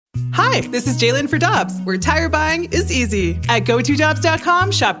Hi, this is Jalen for Dobbs, where tire buying is easy. At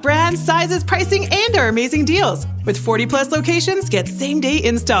GoToDobbs.com, shop brands, sizes, pricing, and our amazing deals. With 40-plus locations, get same-day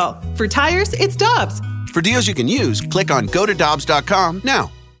install. For tires, it's Dobbs. For deals you can use, click on GoToDobbs.com now.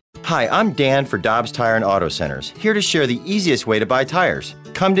 Hi, I'm Dan for Dobbs Tire and Auto Centers, here to share the easiest way to buy tires.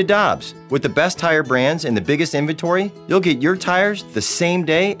 Come to Dobbs. With the best tire brands and the biggest inventory, you'll get your tires the same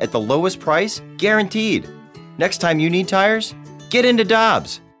day at the lowest price, guaranteed. Next time you need tires, get into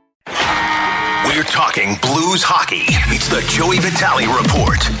Dobbs. We're talking Blues hockey. It's the Joey Vitale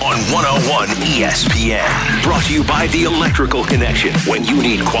Report on 101 ESPN. Brought to you by The Electrical Connection. When you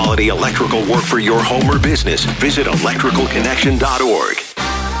need quality electrical work for your home or business, visit electricalconnection.org.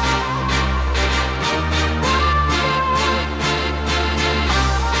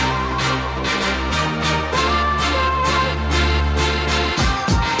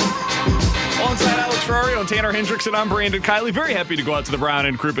 Tanner Hendrickson, I'm Brandon Kiley. Very happy to go out to the Brown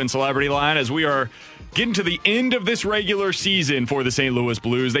and Crouppen Celebrity Line as we are getting to the end of this regular season for the St. Louis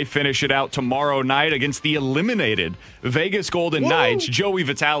Blues. They finish it out tomorrow night against the eliminated Vegas Golden Knights. Joey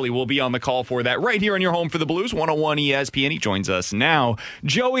Vitale will be on the call for that right here on your home for the Blues, 101 ESPN. He joins us now.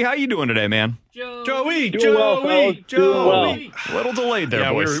 Joey, how you doing today, man? Joey. Well. A little delayed there,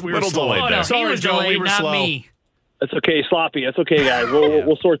 boys. We were little slow. delayed there. Sorry, Joey. We were slow. Me. That's okay, sloppy. That's okay, guys.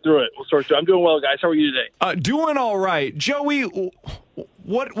 We'll sort through it. I'm doing well, guys. How are you today? Doing all right. Joey,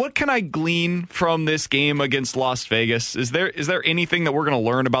 what can I glean from this game against Las Vegas? Is there anything that we're going to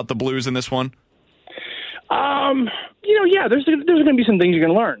learn about the Blues in this one? There's going to be some things you're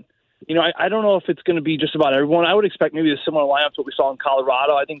going to learn. I don't know if it's going to be just about everyone. I would expect maybe a similar lineup to what we saw in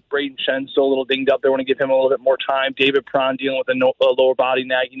Colorado. I think Braden Shen's still a little dinged up. They want to give him a little bit more time. David Perron dealing with a lower body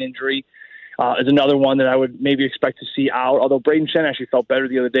nagging injury. Is another one that I would maybe expect to see out, although Braden Shen actually felt better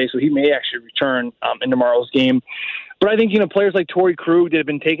the other day, so he may actually return in tomorrow's game. But I think, players like Torrey Krug that have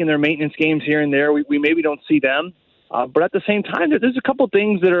been taking their maintenance games here and there, we maybe don't see them. But at the same time, there's a couple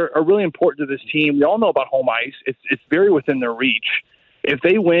things that are really important to this team. We all know about home ice. It's very within their reach. If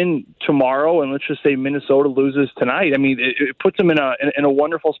they win tomorrow, and let's just say Minnesota loses tonight, I mean, it puts them in a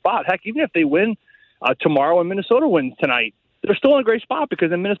wonderful spot. Heck, even if they win tomorrow and Minnesota wins tonight, they're still in a great spot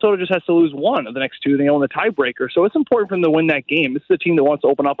because then Minnesota just has to lose one of the next two. They own the tiebreaker. So it's important for them to win that game. This is a team that wants to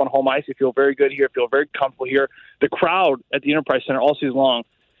open up on home ice. They feel very good here, feel very comfortable here. The crowd at the Enterprise Center all season long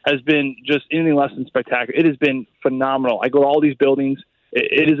has been just anything less than spectacular. It has been phenomenal. I go to all these buildings.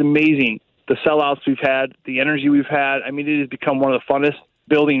 It is amazing. The sellouts we've had, the energy we've had. I mean, it has become one of the funnest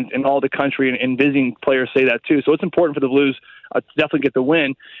buildings in all the country, and visiting players say that too. So it's important for the Blues to definitely get the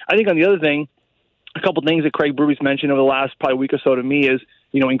win. I think on the other thing, a couple things that Craig Berube mentioned over the last probably week or so to me is,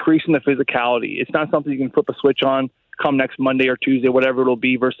 increasing the physicality. It's not something you can flip a switch on come next Monday or Tuesday, whatever it'll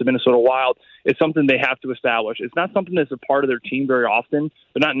be, versus the Minnesota Wild. It's something they have to establish. It's not something that's a part of their team very often.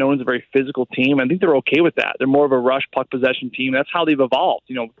 They're not known as a very physical team. I think they're okay with that. They're more of a rush puck possession team. That's how they've evolved.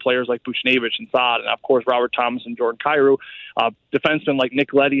 Players like Buchnevich and Saad, and of course Robert Thomas and Jordan Kyrou, defensemen like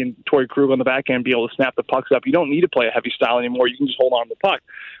Nick Leddy and Torrey Krug on the back end be able to snap the pucks up. You don't need to play a heavy style anymore. You can just hold on to the puck.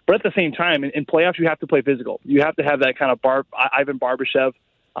 But at the same time, in playoffs, you have to play physical. You have to have that kind of Ivan Barbashev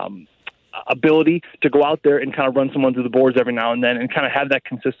ability to go out there and kind of run someone through the boards every now and then and kind of have that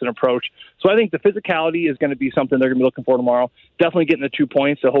consistent approach. So I think the physicality is going to be something they're going to be looking for tomorrow. Definitely getting the 2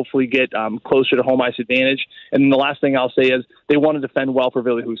 points to hopefully get closer to home ice advantage. And then the last thing I'll say is they want to defend well for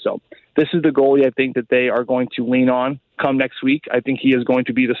Ville Husso. This is the goalie I think that they are going to lean on come next week. I think he is going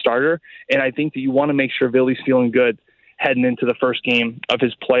to be the starter. And I think that you want to make sure Ville's feeling good heading into the first game of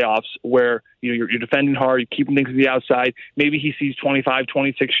his playoffs where you're defending hard, you're keeping things to the outside. Maybe he sees 25,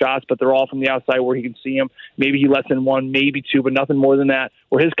 26 shots, but they're all from the outside where he can see them. Maybe he lets in one, maybe two, but nothing more than that,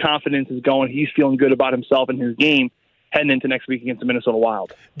 where his confidence is going. He's feeling good about himself and his game heading into next week against the Minnesota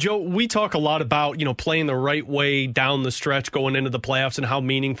Wild. Joe, we talk a lot about, playing the right way down the stretch going into the playoffs and how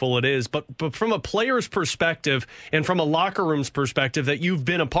meaningful it is. But from a player's perspective and from a locker room's perspective that you've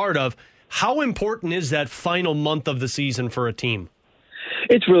been a part of, how important is that final month of the season for a team?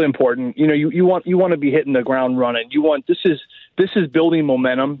 It's really important. You want to be hitting the ground running. This is building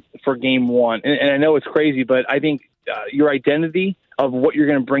momentum for game one. And I know it's crazy, but I think your identity of what you're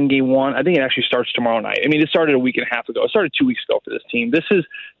going to bring game one, I think it actually starts tomorrow night. I mean, it started a week and a half ago. It started 2 weeks ago for this team. This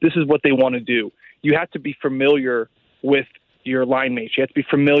is what they want to do. You have to be familiar with your line mates. You have to be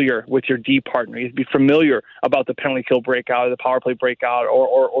familiar with your D partner. You have to be familiar about the penalty kill breakout or the power play breakout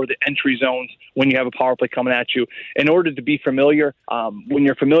or the entry zones when you have a power play coming at you. In order to be familiar, when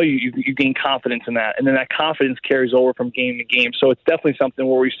you're familiar, you gain confidence in that. And then that confidence carries over from game to game. So it's definitely something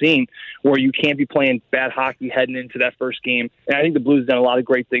where we've seen where you can't be playing bad hockey heading into that first game. And I think the Blues have done a lot of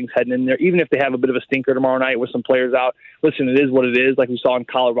great things heading in there, even if they have a bit of a stinker tomorrow night with some players out. Listen, it is what it is. Like we saw in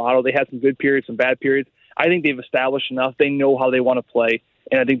Colorado, they had some good periods, some bad periods. I think they've established enough. They know how they want to play,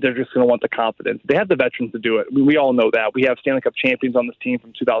 and I think they're just going to want the confidence. They have the veterans to do it. We all know that. We have Stanley Cup champions on this team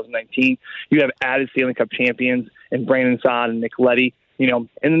from 2019. You have added Stanley Cup champions in Brandon Saad and Nick Leddy. And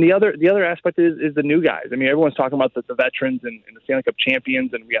then the other aspect is the new guys. I mean, everyone's talking about the veterans and the Stanley Cup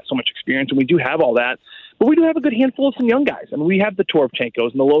champions, and we have so much experience, and we do have all that. But we do have a good handful of some young guys. I mean, we have the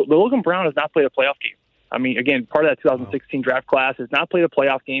Toropchenkos, and the Logan Brown has not played a playoff game. I mean, again, part of that 2016 draft class has not played a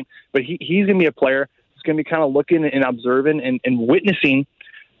playoff game, but he's going to be a player who's going to be kind of looking and observing and witnessing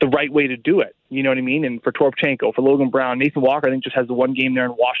the right way to do it. You know what I mean? And for Toropchenko, for Logan Brown, Nathan Walker, I think just has the one game there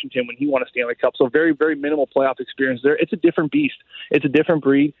in Washington when he won a Stanley Cup. So very, very minimal playoff experience there. It's a different beast. It's a different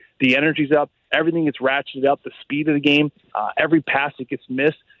breed. The energy's up. Everything gets ratcheted up. The speed of the game, every pass that gets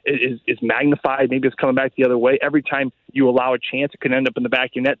missed is magnified. Maybe it's coming back the other way. Every time you allow a chance, it can end up in the back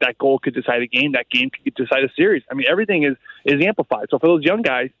of your net. That goal could decide a game. That game could decide a series. I mean, everything is amplified. So for those young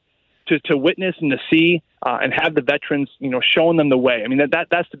guys, to witness and to see and have the veterans, showing them the way. I mean,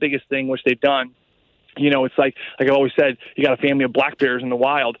 that's the biggest thing which they've done. It's like I've always said, you got a family of black bears in the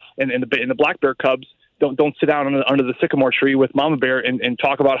wild, and the black bear cubs don't sit down under the sycamore tree with mama bear and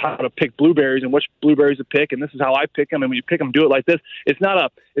talk about how to pick blueberries and which blueberries to pick, and this is how I pick them, and when you pick them, do it like this. It's not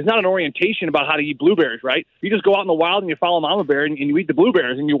an orientation about how to eat blueberries, right? You just go out in the wild and you follow mama bear and you eat the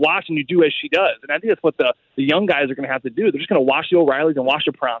blueberries and you watch and you do as she does. And I think that's what the young guys are going to have to do. They're just going to watch the O'Reillys and watch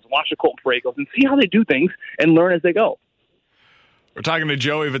the Browns and watch the Colton Paraycos and see how they do things and learn as they go. We're talking to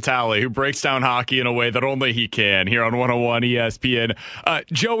Joey Vitale, who breaks down hockey in a way that only he can here on 101 ESPN.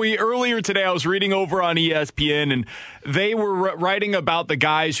 Joey, earlier today I was reading over on ESPN, and they were writing about the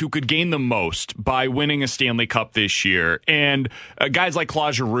guys who could gain the most by winning a Stanley Cup this year. And guys like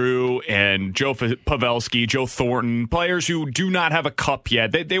Claude Giroux and Joe Pavelski, Joe Thornton, players who do not have a cup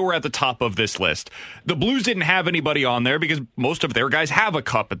yet, they were at the top of this list. The Blues didn't have anybody on there because most of their guys have a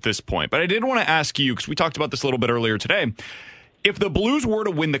cup at this point. But I did want to ask you, because we talked about this a little bit earlier today, if the Blues were to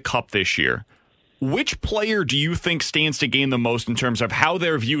win the Cup this year, which player do you think stands to gain the most in terms of how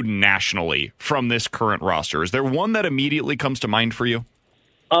they're viewed nationally from this current roster? Is there one that immediately comes to mind for you?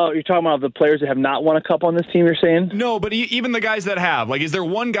 You're talking about the players that have not won a Cup on this team, you're saying? No, but even the guys that have. Like, is there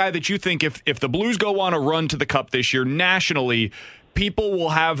one guy that you think if the Blues go on a run to the Cup this year nationally, people will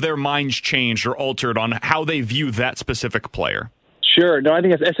have their minds changed or altered on how they view that specific player? Sure. No, I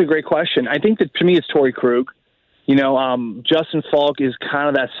think that's a great question. I think that, to me, it's Torrey Krug. Justin Falk is kind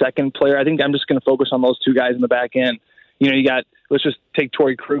of that second player. I think I'm just going to focus on those two guys in the back end. You got, let's just take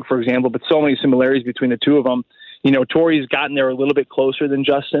Torrey Krug, for example, but so many similarities between the two of them. Torrey's gotten there a little bit closer than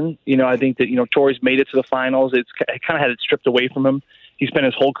Justin. I think that, Torrey's made it to the finals. It kind of had it stripped away from him. He spent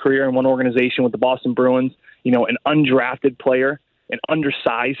his whole career in one organization with the Boston Bruins, an undrafted player, an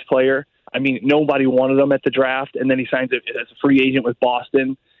undersized player. I mean, nobody wanted him at the draft, and then he signs as a free agent with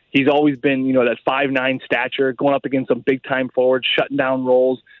Boston. He's always been, that 5'9" stature, going up against some big-time forwards, shutting down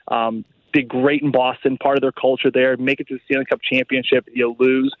roles. Did great in Boston, part of their culture there. Make it to the Stanley Cup championship, you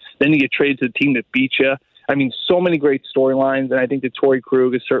lose. Then you get traded to the team that beat you. I mean, so many great storylines, and I think that Torrey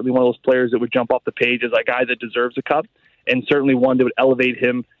Krug is certainly one of those players that would jump off the page as a guy that deserves a Cup, and certainly one that would elevate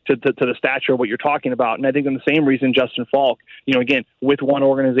him to the stature of what you're talking about. And I think in the same reason, Justin Falk, again, with one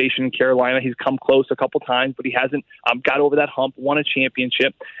organization in Carolina, he's come close a couple times, but he hasn't got over that hump, won a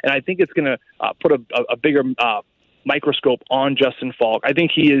championship. And I think it's going to put a bigger microscope on Justin Falk. I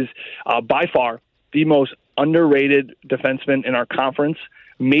think he is by far the most underrated defenseman in our conference,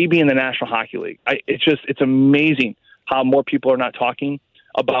 maybe in the National Hockey League. It's amazing how more people are not talking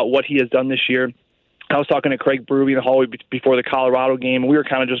about what he has done this year. I was talking to Craig Berube in the hallway before the Colorado game, and we were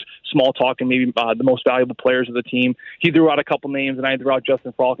kind of just small talking, maybe the most valuable players of the team. He threw out a couple names, and I threw out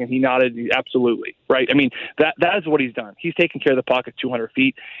Justin Falk, and he nodded, absolutely, right? I mean, that is what he's done. He's taking care of the puck at 200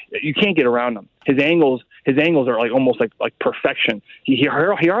 feet. You can't get around him. His angles are like almost like perfection. He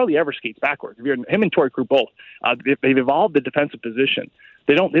hardly ever skates backwards. Him and Torrey Krug both. They've evolved the defensive position.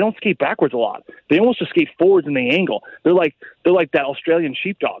 They don't skate backwards a lot. They almost just skate forwards in the angle. They're like that Australian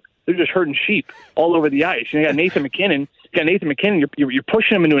sheepdog. They're just herding sheep all over the ice. You got Nathan McKinnon. You're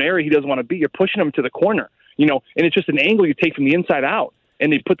pushing him into an area he doesn't want to be. You're pushing him to the corner. And it's just an angle you take from the inside out.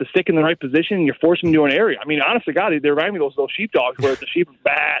 and they put the stick in the right position, and you're forcing them to an area. I mean, honest to God, they remind me of those sheepdogs where the sheep are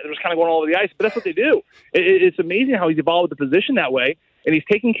bad. They're just kind of going all over the ice, but that's what they do. It's amazing how he's evolved the position that way, and he's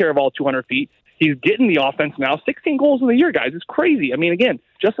taking care of all 200 feet. He's getting the offense now. 16 goals in the year, guys. It's crazy. I mean, again,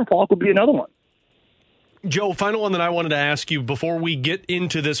 Justin Falk would be another one. Joe, final one that I wanted to ask you before we get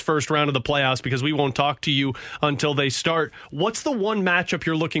into this first round of the playoffs, because we won't talk to you until they start. What's the one matchup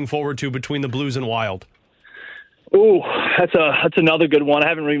you're looking forward to between the Blues and Wild? Oh, that's another good one. I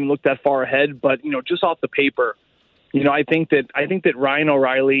haven't even looked that far ahead, but just off the paper, I think that Ryan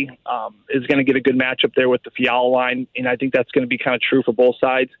O'Reilly is going to get a good matchup there with the Fiala line, and I think that's going to be kind of true for both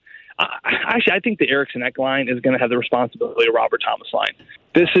sides. Actually, I think the Eriksson Ek line is going to have the responsibility of Robert Thomas line.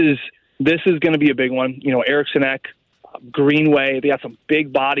 This is going to be a big one. Eriksson Ek, Greenway, they got some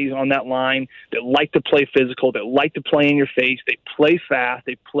big bodies on that line that like to play physical, that like to play in your face. They play fast.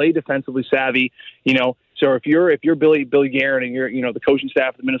 They play defensively savvy. So if you're Billy Guerin and you're the coaching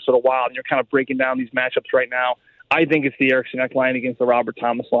staff of the Minnesota Wild and you're kind of breaking down these matchups right now, I think it's the Eriksson Ek line against the Robert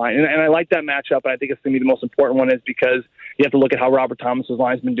Thomas line. And I like that matchup, and I think it's going to be the most important one is because you have to look at how Robert Thomas's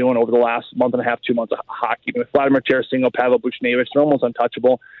line's been doing over the last month and a half, 2 months of hockey. With Vladimir Tarasenko, Pavel Buchnevich, they're almost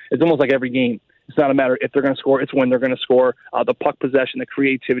untouchable. It's almost like every game. It's not a matter if they're going to score, it's when they're going to score. The puck possession, the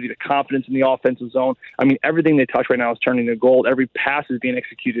creativity, the confidence in the offensive zone. I mean, everything they touch right now is turning to gold. Every pass is being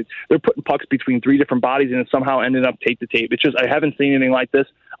executed. They're putting pucks between three different bodies, and it somehow ended up tape to tape. It's just I haven't seen anything like this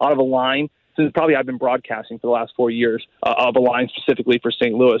out of a line since probably I've been broadcasting for the last 4 years of a line specifically for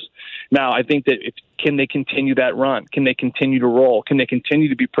St. Louis. Now, I think that can they continue that run? Can they continue to roll? Can they continue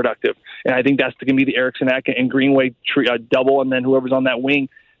to be productive? And I think that's going to be the Eriksson Ek and Greenway double, and then whoever's on that wing,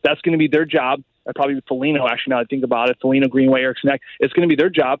 that's going to be their job. Probably Foligno, actually, now I think about it. Foligno, Greenway, Eriksson Ek. It's going to be their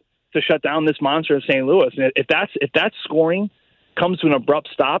job to shut down this monster of St. Louis. And if that scoring comes to an abrupt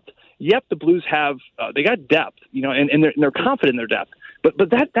stop, yep, the Blues have they got depth, and they're confident in their depth.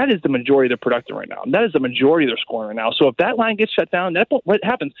 But that is the majority of their production right now. And that is the majority of their scoring right now. So if that line gets shut down, what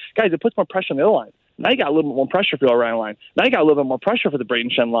happens? Guys, it puts more pressure on the other line. Now you got a little bit more pressure for the Ryan line. Now you got a little bit more pressure for the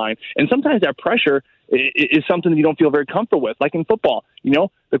Braden Shen line. And sometimes that pressure is something that you don't feel very comfortable with. Like in football,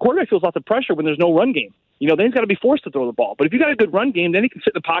 the quarterback feels lots of pressure when there's no run game. Then he's got to be forced to throw the ball. But if you got a good run game, then he can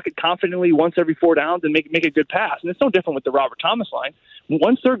sit in the pocket confidently once every 4 downs and make a good pass. And it's no different with the Robert Thomas line.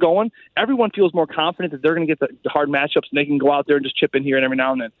 Once they're going, everyone feels more confident that they're going to get the hard matchups and they can go out there and just chip in here and every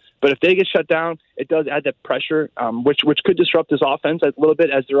now and then. But if they get shut down, it does add that pressure, which could disrupt this offense a little bit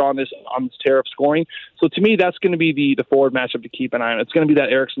as they're on this tear of scoring. So to me, that's going to be the forward matchup to keep an eye on. It's going to be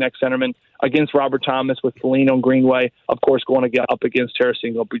that Eriksson Ek centerman against Robert Thomas with Foligno and Greenway, of course, going to get up against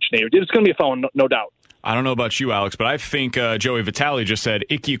Tarasenko, Buchnevich. It's going to be a fun one, no doubt. I don't know about you, Alex, but I think Joey Vitale just said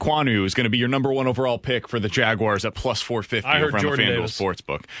Ike Ekwonu is going to be your number 1 overall pick for the Jaguars at plus 450 over on the FanDuel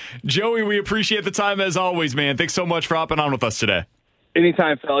Sportsbook. Joey, we appreciate the time as always, man. Thanks so much for hopping on with us today.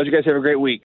 Anytime, fellas. You guys have a great week.